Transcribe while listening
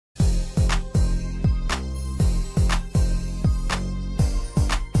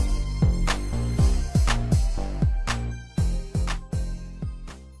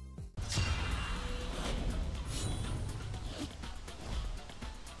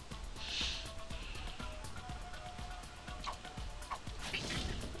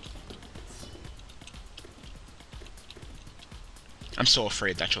I'm so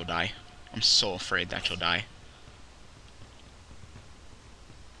afraid that you'll die. I'm so afraid that you'll die.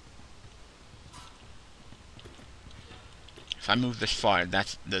 If I move this far,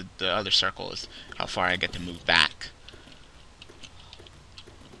 that's the other circle is how far I get to move back.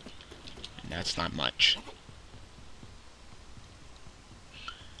 And that's not much.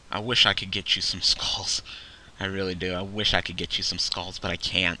 I wish I could get you some skulls. I really do. I wish I could get you some skulls, but I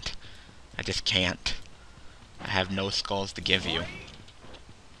can't. I just can't. I have no skulls to give you.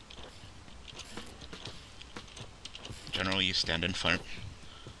 General, you stand in front.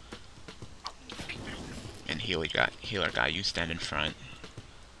 And healer guy, you stand in front.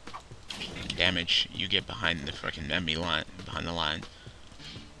 And damage, you get behind the freaking enemy line, behind the line.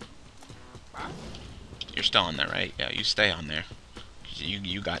 You're still on there, right? Yeah, you stay on there.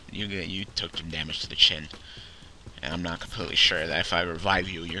 You took some damage to the chin. And I'm not completely sure that if I revive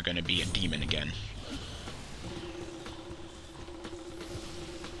you, you're gonna be a demon again.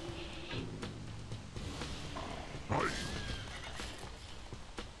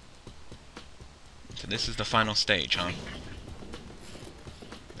 So this is the final stage, huh?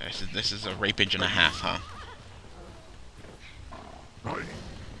 This is a Rampage and a half, huh?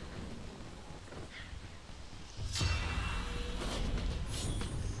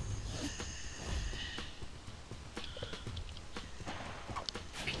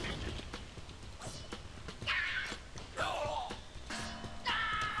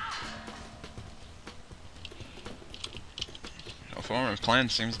 Former plan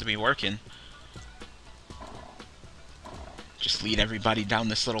seems to be working. Just lead everybody down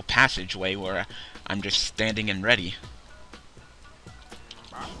this little passageway where I'm just standing and ready.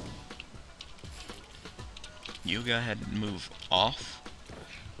 You go ahead and move off.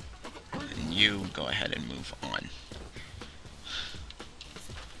 And you go ahead and move on.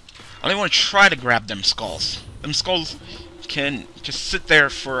 I don't even want to try to grab them skulls. Them skulls can just sit there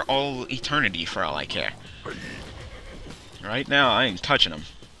for all eternity for all I care. Right now, I ain't touching them.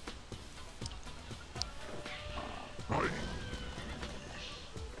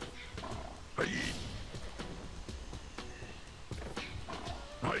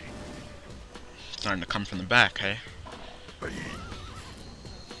 Starting to come from the back, hey?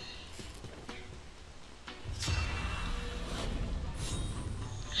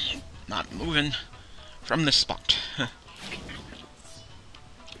 Not moving from this spot.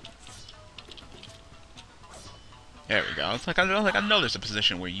 There we go. It's like I know there's a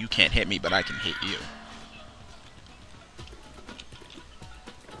position where you can't hit me, but I can hit you.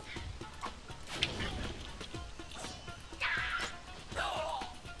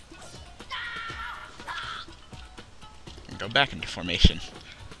 And go back into formation.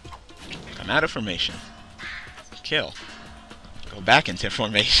 Come out of formation. Kill. Go back into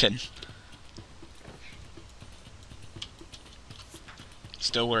formation.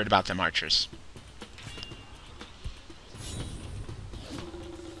 Still worried about them archers.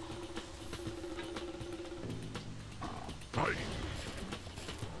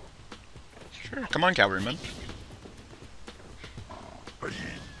 Sure, come on, cavalryman.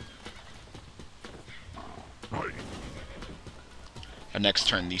 The next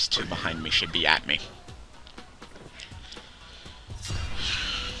turn, these two behind me should be at me.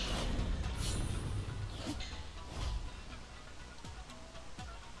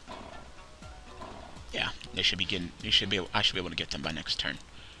 Yeah, they should be getting. I should be able to get them by next turn.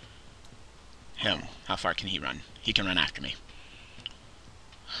 Him, how far can he run? He can run after me.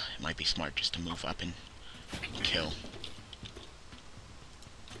 It might be smart just to move up and kill.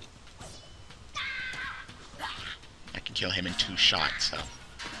 I can kill him in 2 shots, so.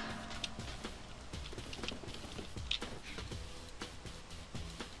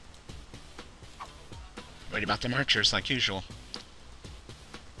 Worried about them archers, like usual.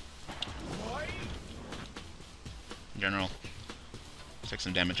 General, take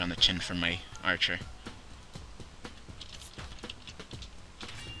some damage on the chin from my archer.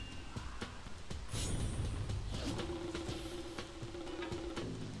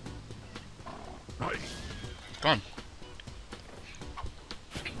 Go on.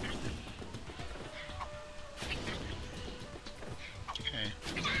 Okay.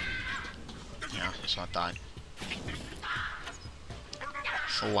 Yeah, that's what I thought.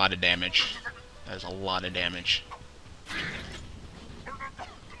 That's a lot of damage. That is a lot of damage.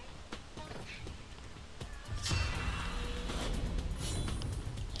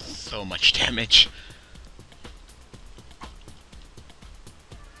 So much damage.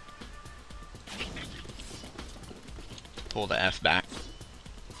 Pull the F back.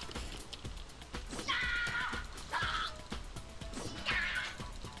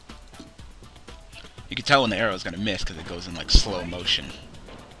 You can tell when the arrow is going to miss because it goes in like slow motion.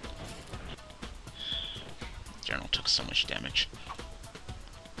 General took so much damage.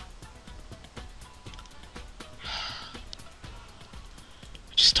 I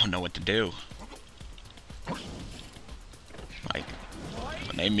just don't know what to do. Like,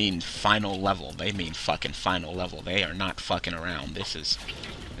 when they mean final level, they mean fucking final level. They are not fucking around. This is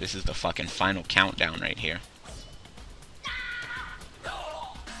the fucking final countdown right here.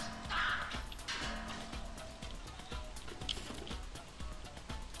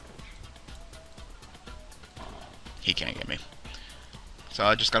 He can't get me. So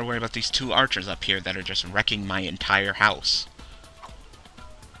I just gotta worry about these two archers up here that are just wrecking my entire house.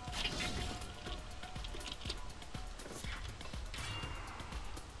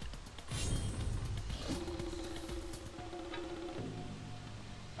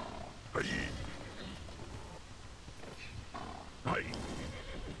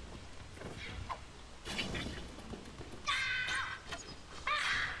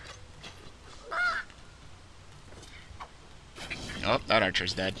 Oh, that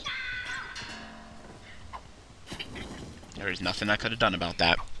archer's dead. There is nothing I could have done about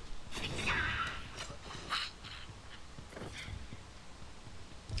that.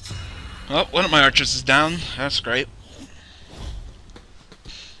 Oh, one of my archers is down. That's great.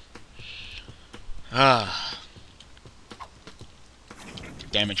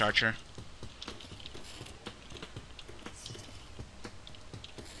 Damage archer.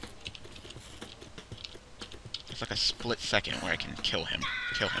 It's like a split second where I can kill him.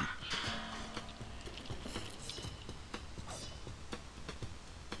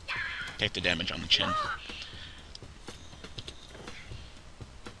 Take the damage on the chin.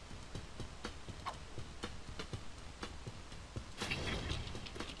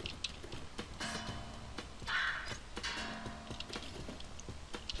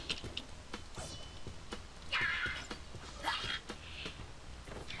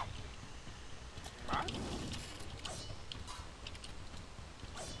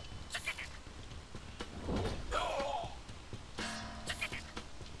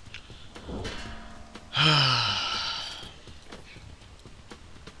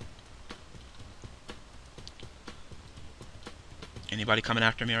 Anybody coming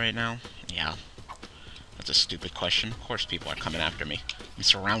after me right now? Yeah. That's a stupid question. Of course people are coming after me. I'm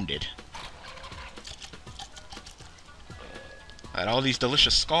surrounded. I had all these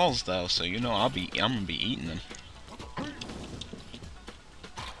delicious skulls though, so you know I'm gonna be eating them.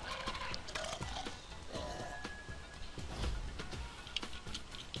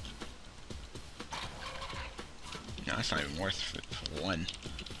 No, that's not even worth it for one.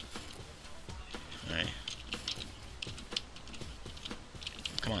 Alright.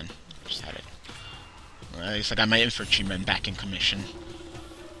 Come on. Just had it. Well, at least I got my infantrymen back in commission.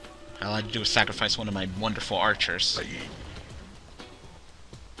 All I had to do was sacrifice one of my wonderful archers. So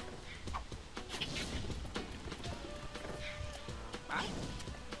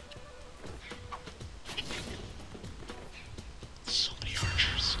many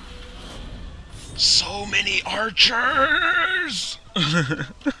archers. So many archers!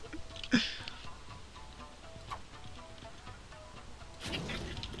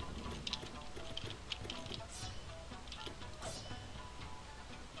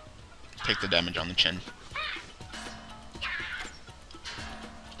 Take the damage on the chin.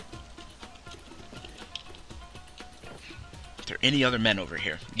 Are there any other men over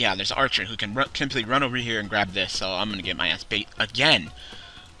here? Yeah, there's an archer who can simply run over here and grab this, so I'm gonna get my ass bait again.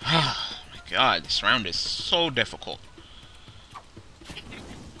 Oh my god, this round is so difficult.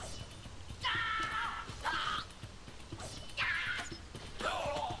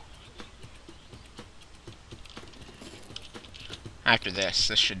 After this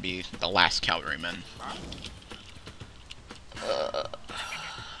should be the last cavalryman.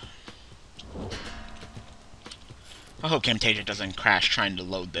 I hope Camtasia doesn't crash trying to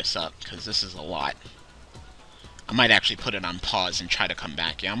load this up, because this is a lot. I might actually put it on pause and try to come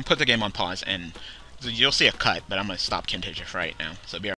back. Yeah, I'm gonna put the game on pause, and you'll see a cut, but I'm gonna stop Camtasia for right now. So be